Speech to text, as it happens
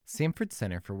Samford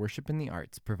Center for Worship and the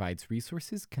Arts provides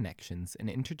resources, connections, and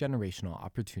intergenerational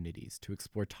opportunities to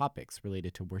explore topics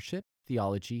related to worship,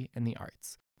 theology, and the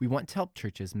arts. We want to help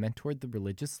churches mentor the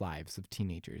religious lives of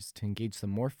teenagers to engage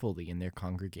them more fully in their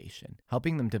congregation,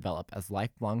 helping them develop as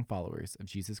lifelong followers of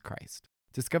Jesus Christ.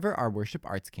 Discover our Worship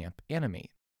Arts Camp,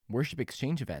 Animate, worship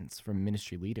exchange events from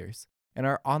ministry leaders, and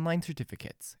our online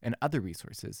certificates and other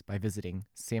resources by visiting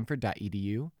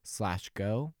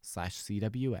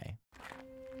samford.edu/go/CWA.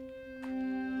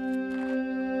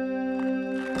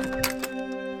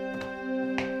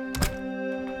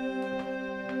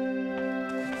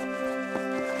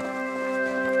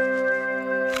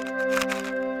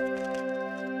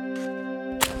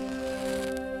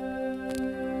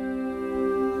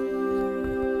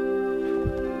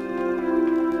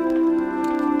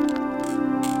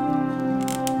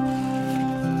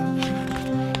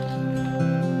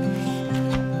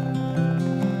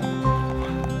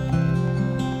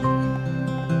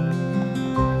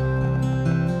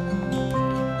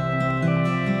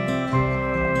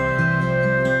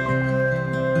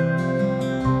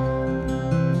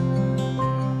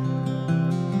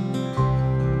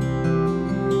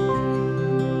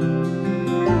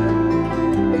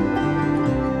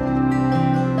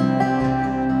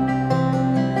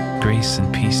 Grace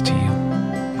and peace to you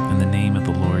in the name of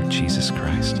the Lord Jesus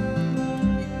Christ.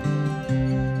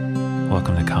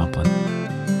 Welcome to Compline,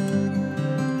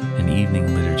 an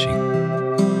evening liturgy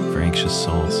for anxious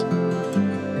souls.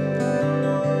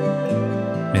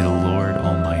 May the Lord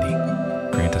Almighty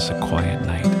grant us a quiet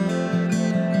night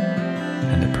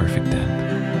and a perfect end.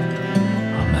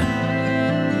 Amen.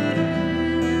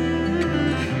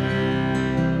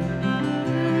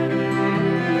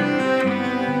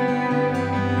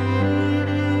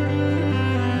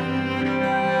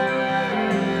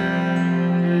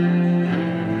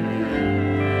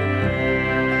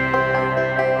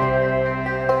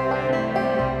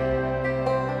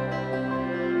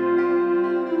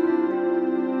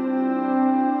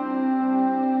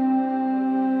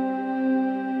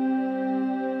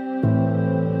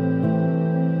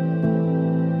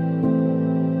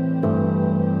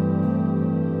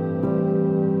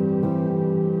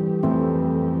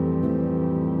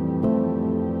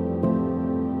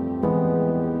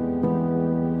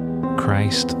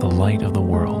 Christ, the light of the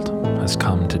world, has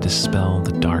come to dispel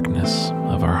the darkness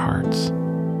of our hearts.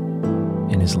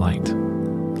 In his light,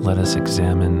 let us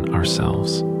examine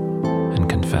ourselves and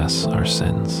confess our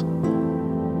sins.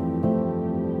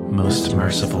 Most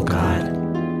merciful God,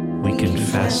 we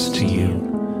confess to you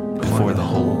before the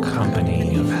whole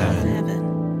company of heaven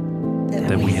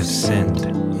that we have sinned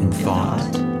in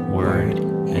thought, word,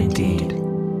 and deed,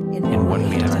 in what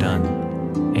we have done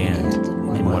and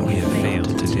in what we have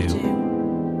failed to do.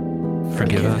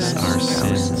 Forgive us our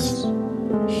sins,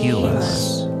 heal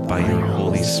us by your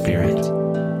Holy Spirit,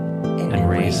 and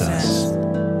raise us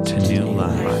to new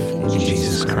life in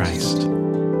Jesus Christ.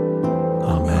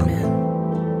 Amen.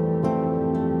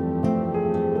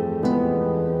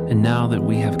 And now that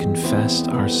we have confessed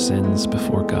our sins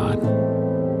before God,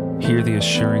 hear the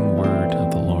assuring word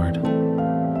of the Lord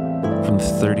from the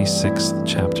 36th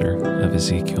chapter of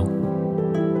Ezekiel.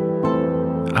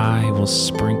 I will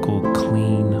sprinkle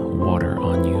clean water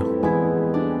on you,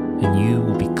 and you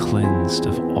will be cleansed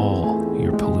of all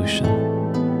your pollution.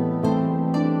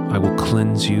 I will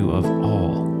cleanse you of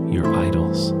all your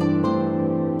idols.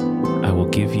 I will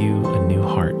give you a new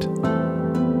heart,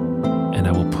 and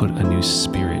I will put a new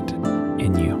spirit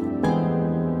in you.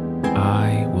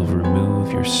 I will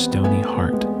remove your stony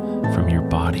heart from your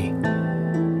body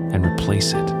and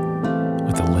replace it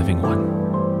with a living one.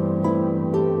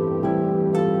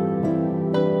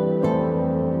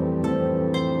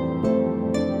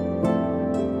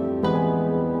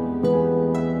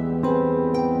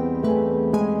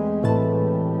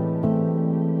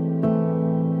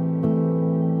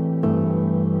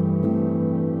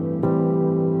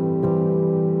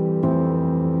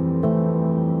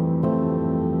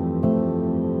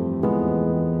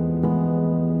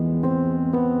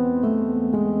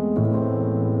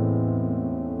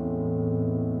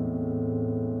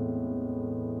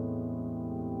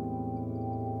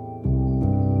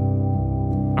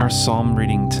 Our psalm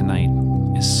reading tonight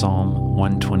is Psalm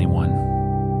 121.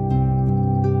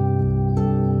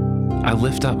 I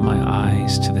lift up my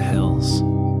eyes to the hills.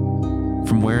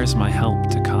 From where is my help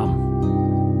to come?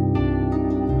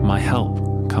 My help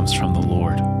comes from the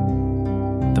Lord,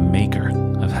 the maker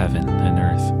of heaven and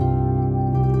earth.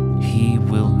 He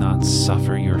will not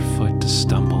suffer your foot to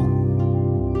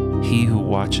stumble. He who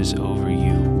watches over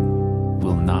you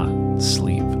will not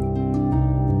sleep.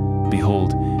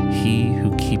 Behold, he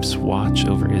who keeps watch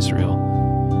over Israel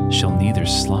shall neither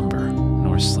slumber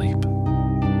nor sleep.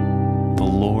 The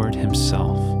Lord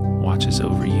himself watches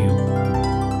over you.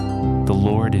 The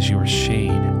Lord is your shade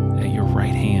at your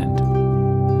right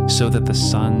hand, so that the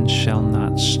sun shall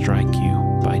not strike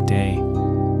you by day,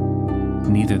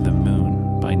 neither the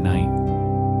moon by night.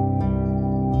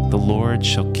 The Lord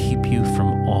shall keep you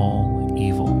from all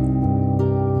evil.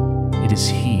 It is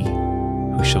he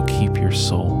who shall keep your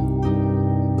soul.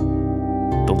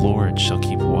 The Lord shall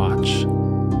keep watch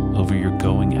over your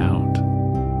going out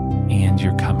and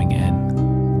your coming in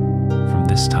from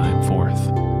this time forth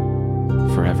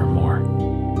forevermore.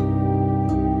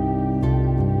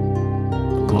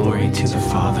 Glory to the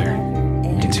Father,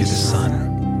 and to the Son,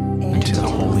 and to the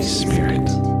Holy Spirit,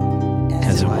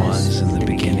 as it was in the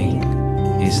beginning,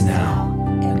 is now,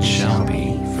 and shall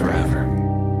be forever.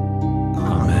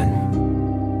 Amen.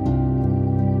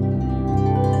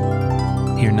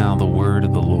 Hear now the word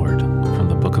of the Lord from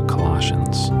the book of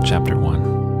Colossians, chapter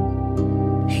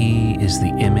 1. He is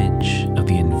the image of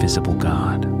the invisible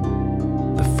God,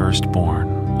 the firstborn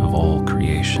of all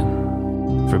creation.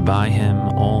 For by him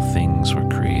all things were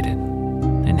created,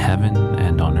 in heaven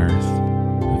and on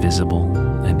earth, visible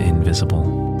and invisible,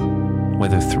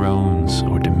 whether thrones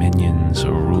or dominions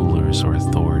or rulers or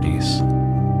authorities.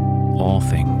 All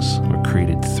things were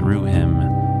created through him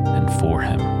and for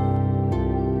him.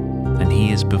 And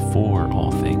he is before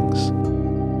all things,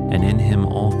 and in him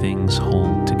all things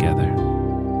hold together.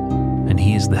 And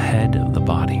he is the head of the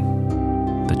body,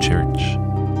 the church.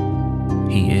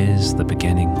 He is the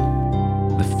beginning,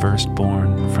 the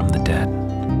firstborn from the dead,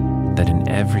 that in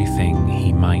everything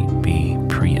he might be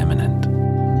preeminent.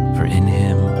 For in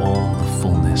him all the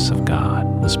fullness of God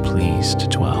was pleased to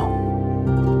dwell,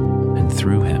 and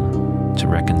through him to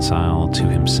reconcile to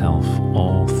himself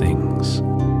all things,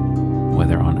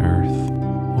 whether on earth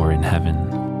or in heaven,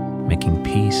 making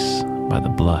peace by the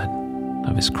blood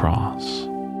of his cross.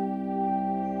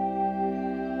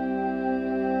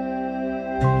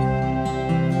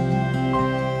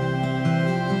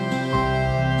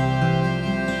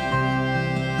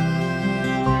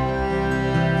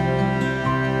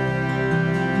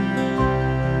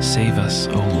 Save us,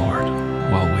 O Lord,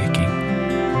 while waking,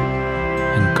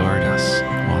 and guard us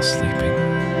while sleeping,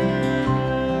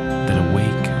 that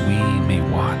awake we may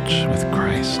watch with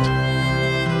Christ,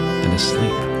 and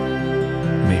asleep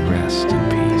may rest in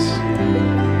peace.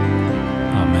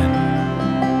 Amen.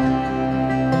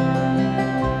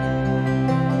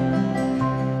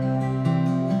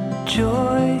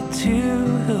 Joy to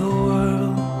the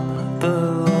world, the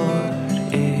Lord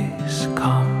is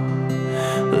come.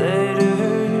 Let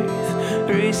earth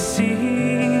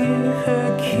receive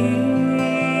her King.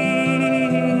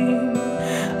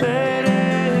 Let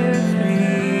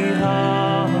every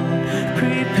heart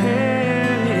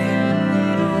prepare him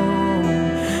room,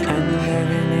 and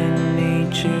heaven and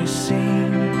nature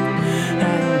sing,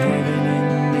 and heaven and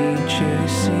nature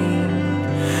sing,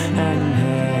 and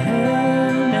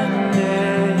heaven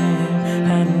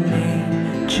and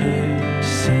nature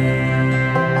sing.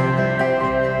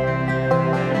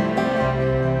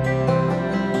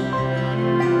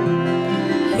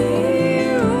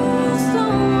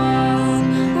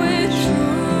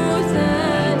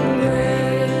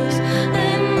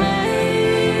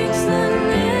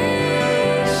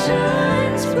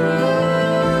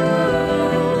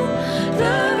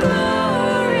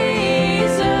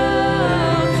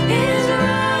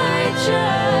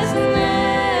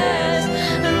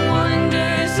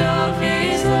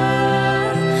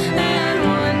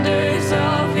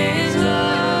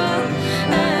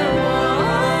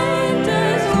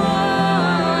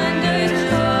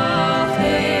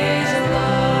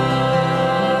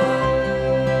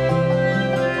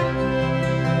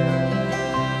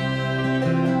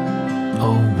 O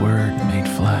Word made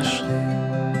flesh,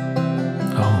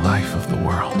 O life of the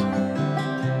world,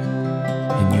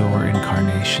 in your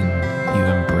incarnation you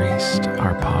embraced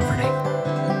our poverty.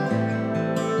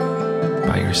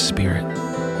 By your Spirit,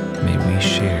 may we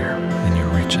share in your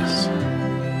riches.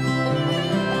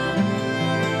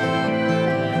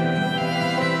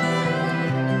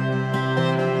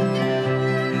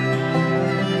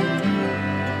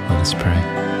 Let us pray.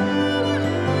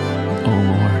 O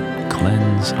Lord,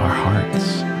 cleanse our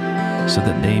hearts, so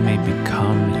that they may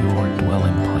become your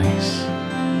dwelling place.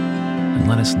 And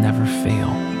let us never fail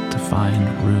to find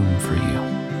room for you.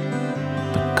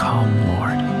 But come,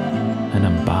 Lord, and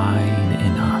abide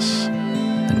in us,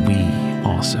 that we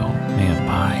also may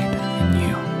abide in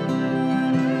you.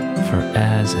 For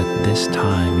as at this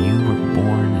time you were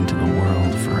born into the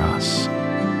world for us,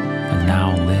 and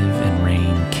now live and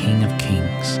reign King of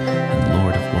kings and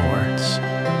Lord of lords,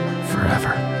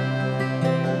 forever.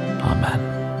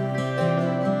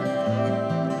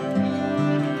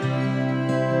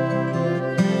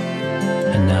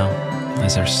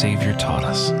 as our Savior taught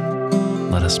us.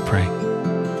 Let us pray.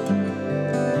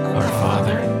 Our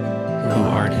Father, who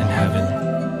art in heaven,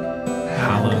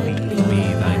 hallowed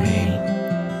be thy name.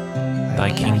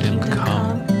 Thy kingdom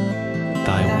come,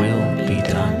 thy will be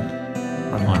done,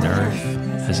 on earth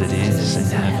as it is in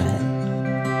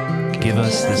heaven. Give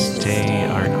us this day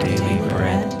our daily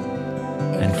bread,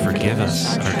 and forgive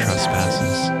us our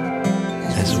trespasses,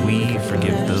 as we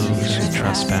forgive those who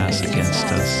trespass against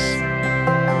us.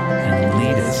 And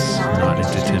lead us not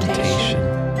into temptation,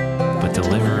 but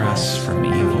deliver us from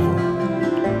evil.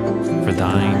 For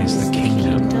thine is the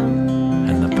kingdom,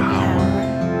 and the power,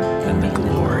 and the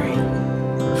glory,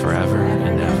 forever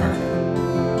and ever.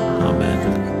 Amen.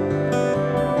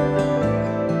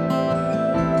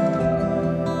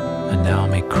 And now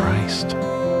may Christ,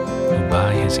 who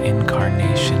by his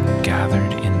incarnation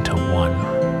gathered into one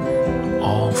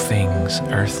all things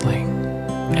earthly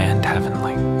and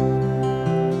heavenly,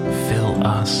 fill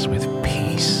us with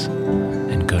peace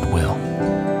and goodwill,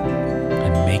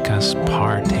 and make us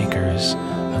partakers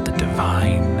of the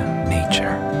divine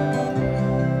nature.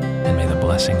 And may the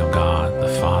blessing of God, the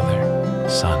Father,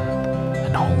 Son,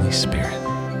 and Holy Spirit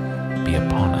be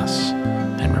upon us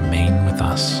and remain with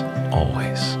us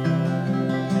always.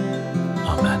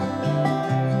 Amen.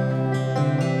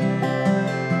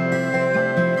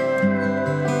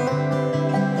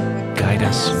 Guide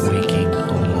us waking,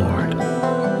 O Lord,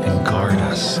 and guard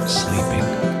us sleeping,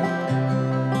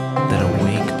 that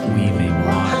awake we may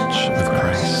watch with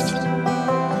Christ,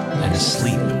 and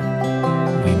asleep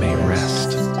we may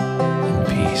rest in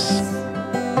peace.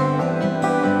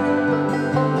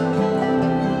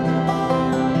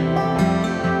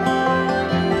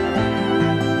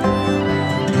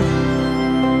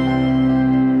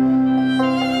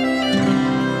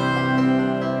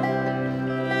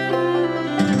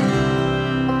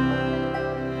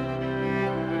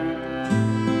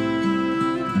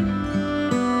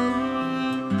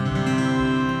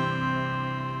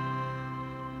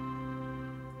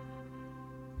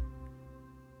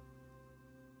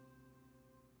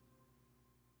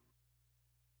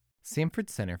 Samford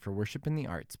Center for Worship in the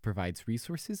Arts provides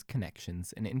resources,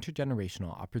 connections, and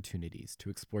intergenerational opportunities to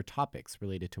explore topics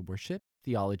related to worship,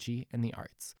 theology, and the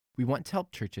arts. We want to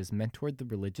help churches mentor the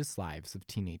religious lives of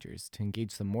teenagers to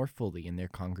engage them more fully in their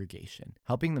congregation,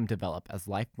 helping them develop as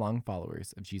lifelong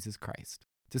followers of Jesus Christ.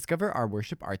 Discover our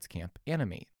Worship Arts Camp,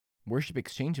 Animate, worship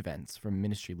exchange events from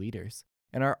ministry leaders,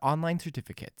 and our online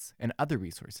certificates and other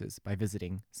resources by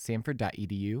visiting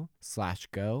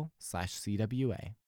samford.edu/go/CWA.